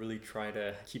 they would really try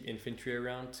to keep infantry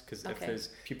around, because if Okay. there's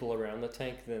people around the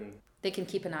tank, then They can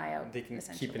keep an eye out. they can keep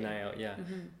essentially. an eye out. Yeah.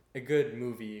 A good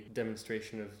movie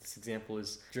demonstration of this example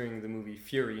is during the movie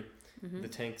Fury. The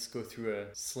tanks go through a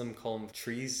slim column of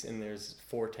trees, and there's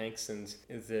 4 tanks, and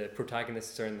the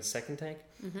protagonists are in the second tank,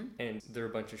 and there are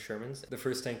a bunch of Shermans. The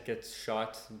first tank gets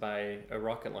shot by a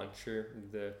rocket launcher,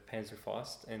 the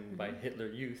Panzerfaust, and by Hitler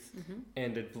Youth,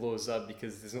 and it blows up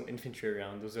because there's no infantry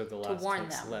around. Those are the last warn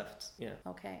tanks them. left. Yeah.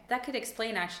 Okay. That could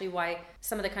explain actually why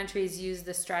some of the countries use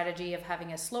the strategy of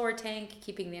having a slower tank,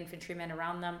 keeping the infantrymen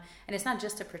around them. And it's not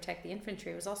just to protect the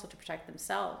infantry, it was also to protect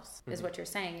themselves, is what you're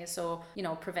saying. Is so,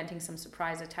 preventing some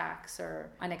surprise attacks or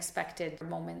unexpected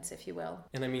moments, if you will.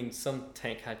 And I mean, some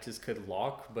tank hatches could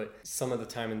lock, but some of the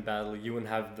time in battle, you wouldn't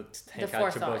have the tank hatch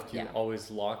forethought, above you yeah. always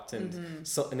locked. And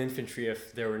so an infantry,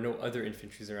 if there were no other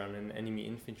infantries around, an enemy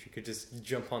infantry could just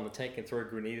jump on the tank and throw a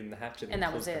grenade in the hatch, and And then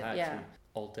that close was the it, hatch, yeah. and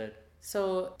all dead.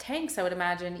 So tanks, I would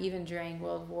imagine, even during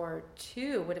World War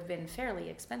II, would have been fairly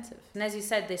expensive. And as you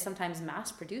said, they sometimes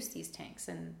mass produce these tanks.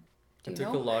 And do It you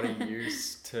took know? a lot of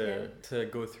years to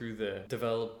go through the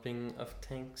developing of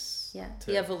tanks. Yeah, to-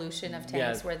 the evolution of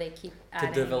tanks yeah, where they keep to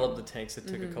adding. develop the tanks, it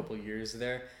took a couple years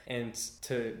there, and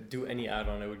to do any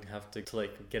add-on, I would have to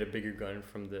like get a bigger gun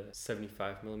from the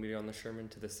 75 millimeter on the Sherman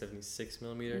to the 76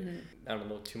 millimeter. I don't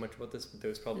know too much about this, but there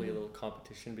was probably a little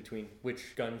competition between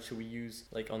which gun should we use.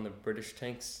 Like on the British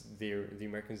tanks, the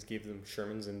Americans gave them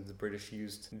Shermans, and the British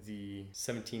used the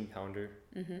 17 pounder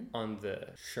on the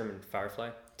Sherman Firefly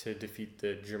to defeat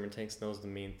the German tanks. And that was the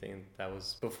main thing. That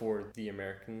was before the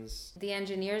Americans. The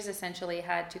engineers essentially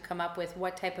had to come up with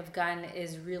what type of gun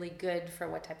is really good for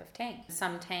what type of tank.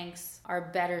 Some tanks are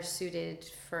better suited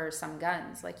for some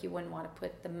guns. Like you wouldn't want to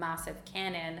put the massive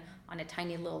cannon on a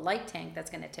tiny little light tank that's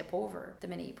going to tip over the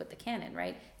minute you put the cannon,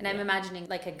 right? And I'm imagining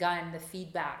like a gun, the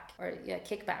feedback or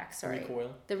kickback, sorry.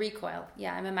 Recoil. The recoil.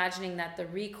 Yeah, I'm imagining that the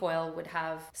recoil would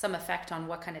have some effect on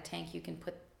what kind of tank you can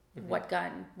put, what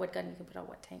gun you can put on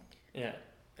what tank. Yeah.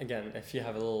 Again, if you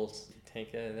have a little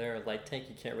tank there, a light tank,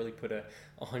 you can't really put a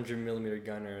 100mm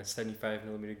gun or a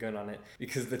 75mm gun on it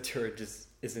because the turret just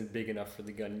isn't big enough for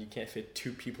the gun. You can't fit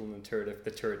 2 people in the turret if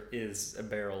the turret is a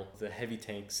barrel. The heavy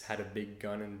tanks had a big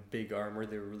gun and big armor.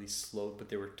 They were really slow, but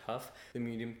they were tough. The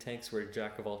medium tanks were a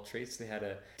jack of all trades. They had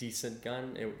a decent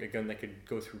gun, a gun that could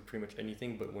go through pretty much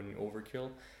anything but wouldn't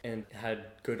overkill, and had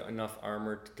good enough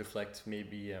armor to deflect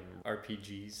maybe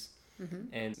RPGs.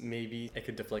 And maybe I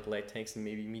could deflect light tanks and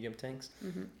maybe medium tanks.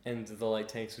 And the light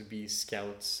tanks would be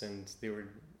scouts, and they would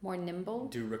more nimble,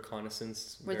 do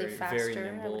reconnaissance. Were they faster? Very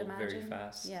nimble, I would imagine. very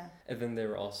fast. Yeah. And then there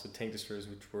were also tank destroyers,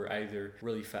 which were either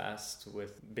really fast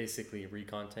with basically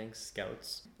recon tanks,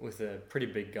 scouts, with pretty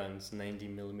big guns,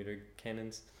 90mm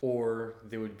cannons, or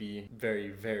they would be very,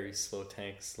 very slow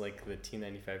tanks like the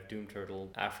T-95 Doom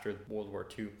Turtle after World War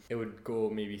II. It would go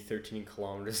maybe 13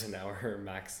 kilometers an hour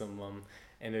maximum.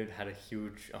 And it had a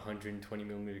huge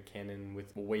 120mm cannon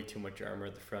with way too much armor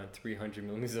at the front,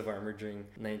 300mm of armor during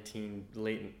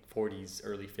late 40s,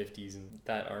 early 50s, and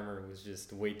that armor was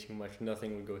just way too much.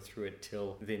 Nothing would go through it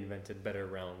till they invented better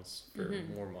rounds for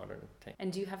more modern tanks.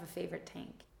 And do you have a favorite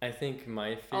tank? I think my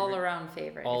favorite... All-around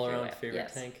favorite. All-around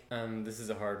favorite tank? This is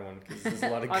a hard one because there's a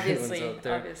lot of good ones out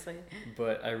there. Obviously.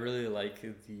 But I really like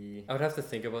I would have to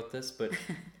think about this, but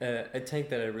a tank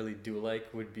that I really do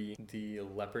like would be the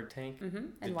Leopard tank.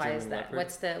 And why is that?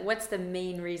 Leopard. What's the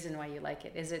main reason why you like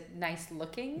it? Is it nice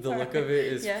looking? The look of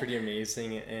it is pretty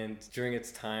amazing, and during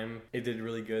its time, it did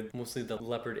really good. Mostly the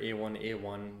Leopard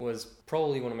A1 was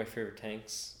probably one of my favorite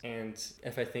tanks, and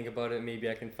if I think about it, maybe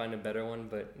I can find a better one,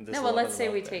 but let's say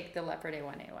we take the Leopard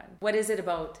A1. What is it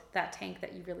about that tank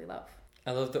that you really love?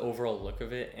 I love the overall look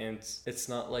of it, and it's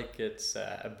not like it's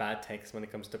a bad tank when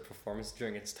it comes to performance.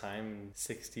 During its time in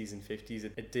 60s and 50s,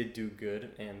 it did do good,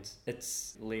 and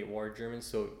it's late war German,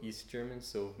 so East German,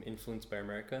 so influenced by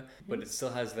America, but it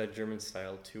still has that German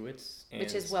style to it.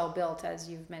 Which is well built, as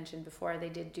you've mentioned before. They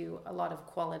did do a lot of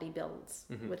quality builds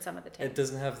with some of the tanks. It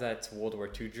doesn't have that World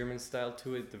War II German style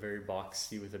to it, the very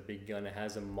boxy with a big gun. It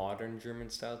has a modern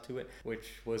German style to it,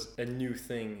 which was a new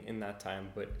thing in that time,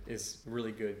 but is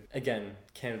really good. Again,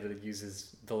 Canada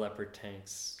uses the Leopard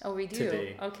tanks. Oh, we do?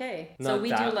 Today. Okay.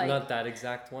 Not that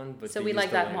exact one, but so we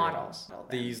like that model.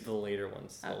 They use the later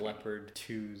ones, the Leopard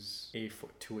 2s,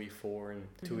 2A4 and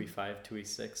 2A5,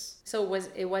 2A6. So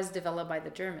it was developed by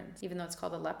the Germans, even though it's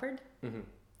called a Leopard?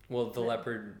 Well, the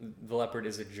Leopard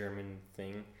is a German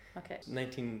thing. Okay.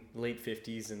 Late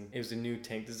 50s, and it was a new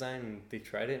tank design, and they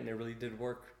tried it, and it really did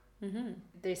work.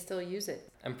 They still use it.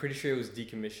 I'm pretty sure it was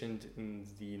decommissioned in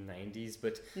the 90s,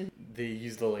 but they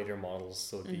use the later models,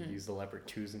 so they use the Leopard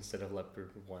 2s instead of Leopard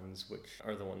 1s, which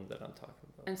are the ones that I'm talking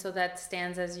about. And so that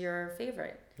stands as your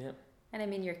favorite. Yeah. And I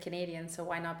mean, you're Canadian, so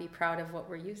why not be proud of what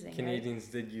we're using? Canadians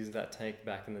did use that tank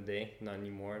back in the day. Not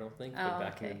anymore, I don't think. But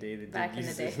back in the day, they did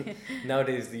use it.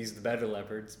 Nowadays, they use the better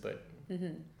Leopards, but...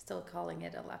 Still calling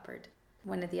it a Leopard.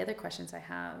 One of the other questions I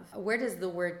have, where does the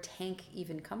word tank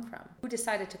even come from? Who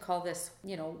decided to call this,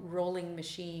 rolling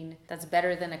machine that's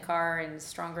better than a car and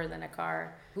stronger than a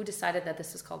car? Who decided that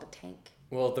this was called a tank?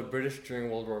 Well, the British during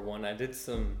World War I did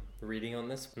some reading on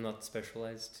this. I'm not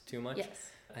specialized too much. Yes.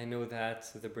 I know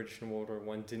that the British in World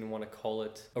War I didn't want to call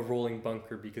it a rolling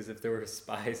bunker because if there were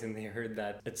spies and they heard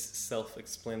that it's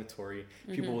self-explanatory,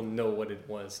 people will know what it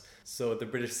was. So the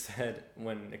British said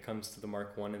when it comes to the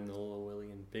Mark I and the Little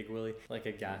Willie and Big Willie, like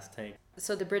a gas tank.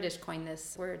 So the British coined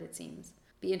this word, it seems.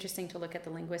 Be interesting to look at the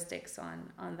linguistics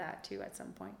on that too at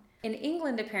some point. In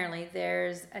England, apparently,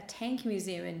 there's a tank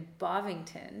museum in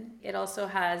Bovington. It also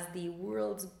has the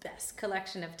world's best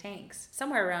collection of tanks.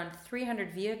 Somewhere around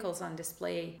 300 vehicles on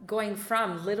display, going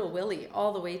from Little Willie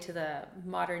all the way to the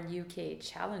modern UK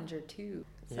Challenger 2.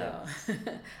 So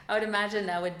I would imagine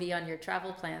that would be on your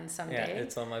travel plans someday. Yeah,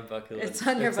 it's on my bucket list. It's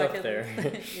on your bucket up there.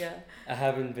 list. Yeah. I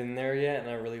haven't been there yet, and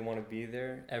I really want to be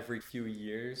there. Every few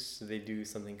years, they do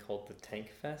something called the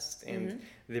Tank Fest, and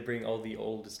they bring all the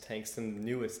oldest tanks and the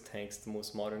newest tanks, the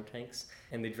most modern tanks,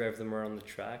 and they drive them around the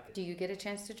track. Do you get a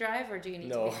chance to drive, or do you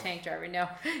need to be a tank driver? No,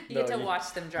 you get to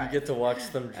watch them drive. You get to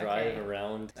watch them drive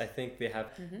around. I think they have,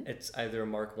 it's either a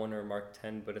Mark I or a Mark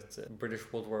X, but it's a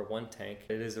British World War I tank.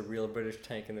 It is a real British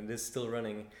tank, and it is still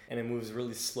running, and it moves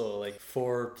really slow, like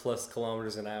 4+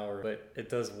 kilometers an hour, but it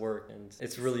does work, and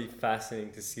it's really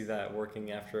fascinating to see that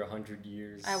working after 100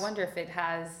 years. I wonder if it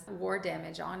has war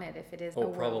damage on it, if it is a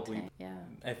world probably. Tank. Yeah.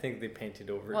 I think they painted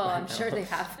over it. Well, I'm sure they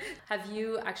have. Have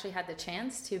you actually had the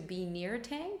chance to be near a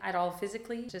tank at all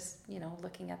physically? Just,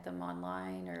 looking at them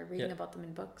online or reading about them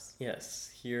in books?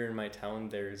 Yes. Here in my town,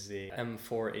 there's a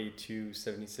M4A2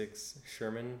 76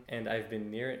 Sherman, and I've been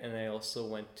near it, and I also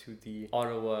went to the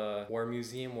Ottawa War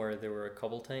Museum where there were a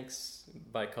couple tanks.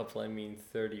 By couple, I mean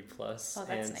 30 plus. Oh,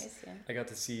 that's and nice, yeah. I got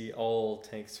to see all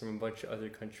tanks from a bunch of other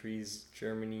countries,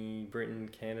 Germany, Britain,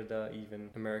 Canada, even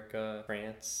America,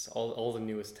 France, all the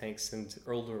newest tanks and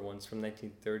older ones from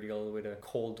 1930 all the way to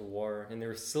Cold War. And they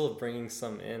were still bringing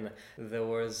some in. There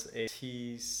was a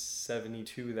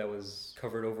T-72 that was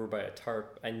covered over by a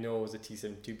tarp. I know it was a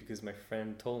T-72 because my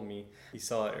friend told me he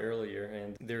saw it earlier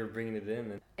and they were bringing it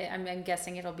in. And I'm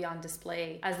guessing it'll be on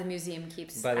display as the museum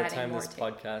keeps by the adding time more this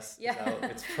podcast is out,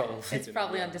 it's it's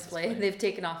probably on display. They've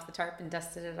taken off the tarp and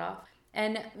dusted it off.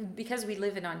 And because we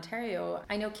live in Ontario,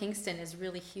 I know Kingston is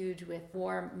really huge with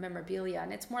war memorabilia,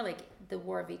 and it's more like the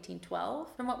War of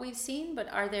 1812 from what we've seen. But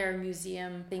are there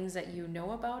museum things that you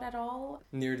know about at all?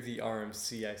 Near the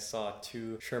RMC, I saw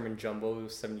 2 Sherman Jumbo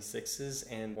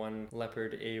 76s and 1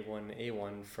 Leopard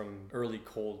A1A1 from early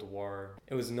Cold War.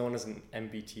 It was known as an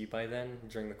MBT by then,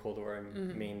 during the Cold War,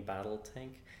 main battle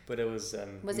tank. But it was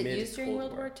Was it used during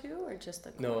World War II or just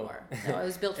the Cold War? No, it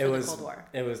was built for the Cold War.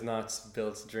 It was not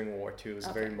built during World War II. It was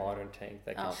a very modern tank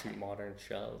that could shoot modern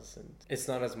shells. And it's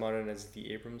not as modern as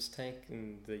the Abrams tank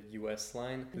in the US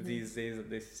line these days that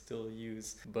they still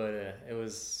use. But it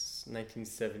was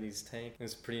 1970s tank. It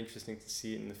was pretty interesting to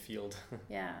see it in the field.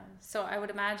 Yeah. So I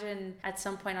would imagine at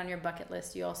some point on your bucket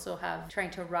list, you also have trying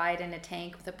to ride in a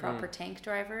tank with a proper tank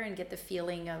driver and get the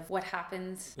feeling of what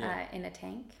happens in a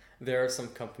tank. There are some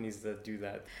companies that do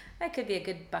that. That could be a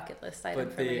good bucket list item.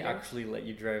 But they actually let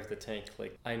you drive the tank.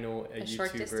 Like, I know a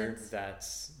YouTuber that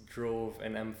drove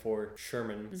an M4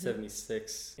 Sherman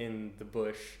 76 in the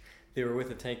bush. They were with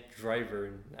a tank driver,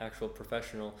 an actual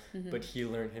professional, but he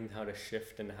learned him how to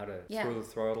shift and how to throw the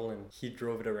throttle, and he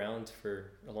drove it around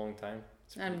for a long time.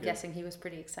 I'm guessing he was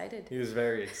pretty excited. He was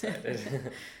very excited.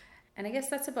 And I guess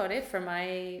that's about it for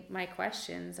my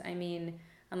questions. I mean,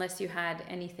 unless you had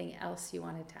anything else you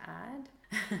wanted to add.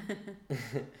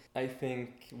 I think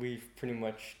we've pretty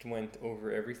much went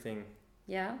over everything.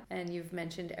 Yeah, and you've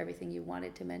mentioned everything you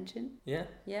wanted to mention. Yeah.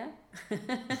 Yeah.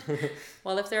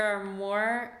 Well, if there are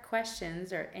more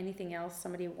questions or anything else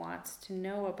somebody wants to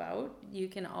know about, you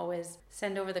can always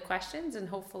send over the questions, and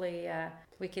hopefully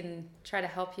we can try to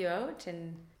help you out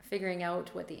in figuring out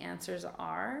what the answers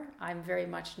are. I'm very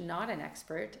much not an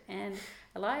expert, and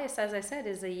Elias, as I said,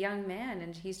 is a young man,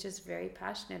 and he's just very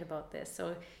passionate about this.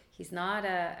 So he's not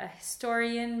a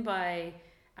historian by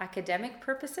academic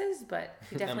purposes, but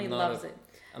he definitely loves it.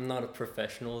 I'm not a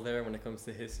professional there when it comes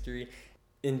to history.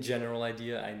 In general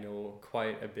idea, I know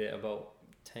quite a bit about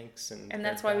tanks and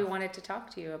that's why we wanted to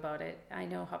talk to you about it. I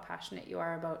know how passionate you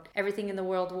are about everything in the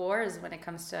world wars when it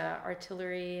comes to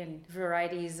artillery and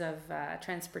varieties of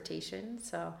transportation.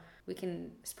 So we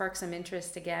can spark some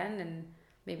interest again and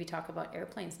maybe talk about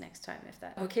airplanes next time, if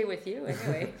that's okay with you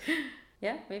anyway.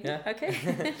 Yeah, maybe? Yeah.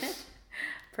 Okay.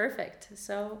 Perfect.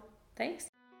 So thanks.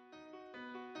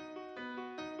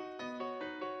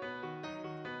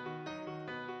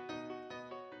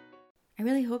 I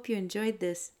really hope you enjoyed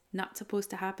this Not Supposed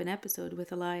to Happen episode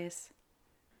with Elias.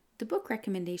 The book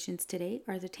recommendations today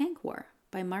are The Tank War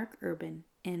by Mark Urban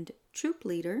and Troop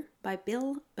Leader by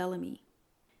Bill Bellamy.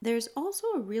 There's also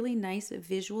a really nice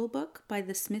visual book by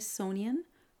the Smithsonian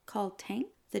called Tank,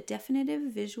 The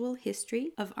Definitive Visual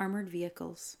History of Armored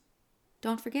Vehicles.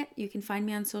 Don't forget, you can find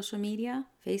me on social media,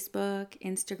 Facebook,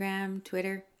 Instagram,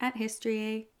 Twitter,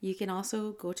 @HistoryA. You can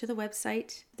also go to the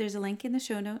website. There's a link in the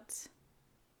show notes.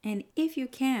 And if you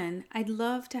can, I'd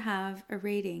love to have a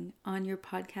rating on your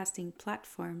podcasting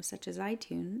platform, such as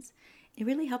iTunes. It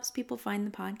really helps people find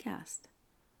the podcast.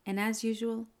 And as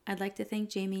usual, I'd like to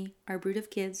thank Jamie, our brood of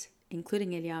kids,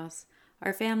 including Elias,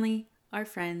 our family, our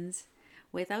friends.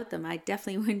 Without them, I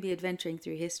definitely wouldn't be adventuring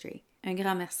through history. Un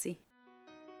grand merci.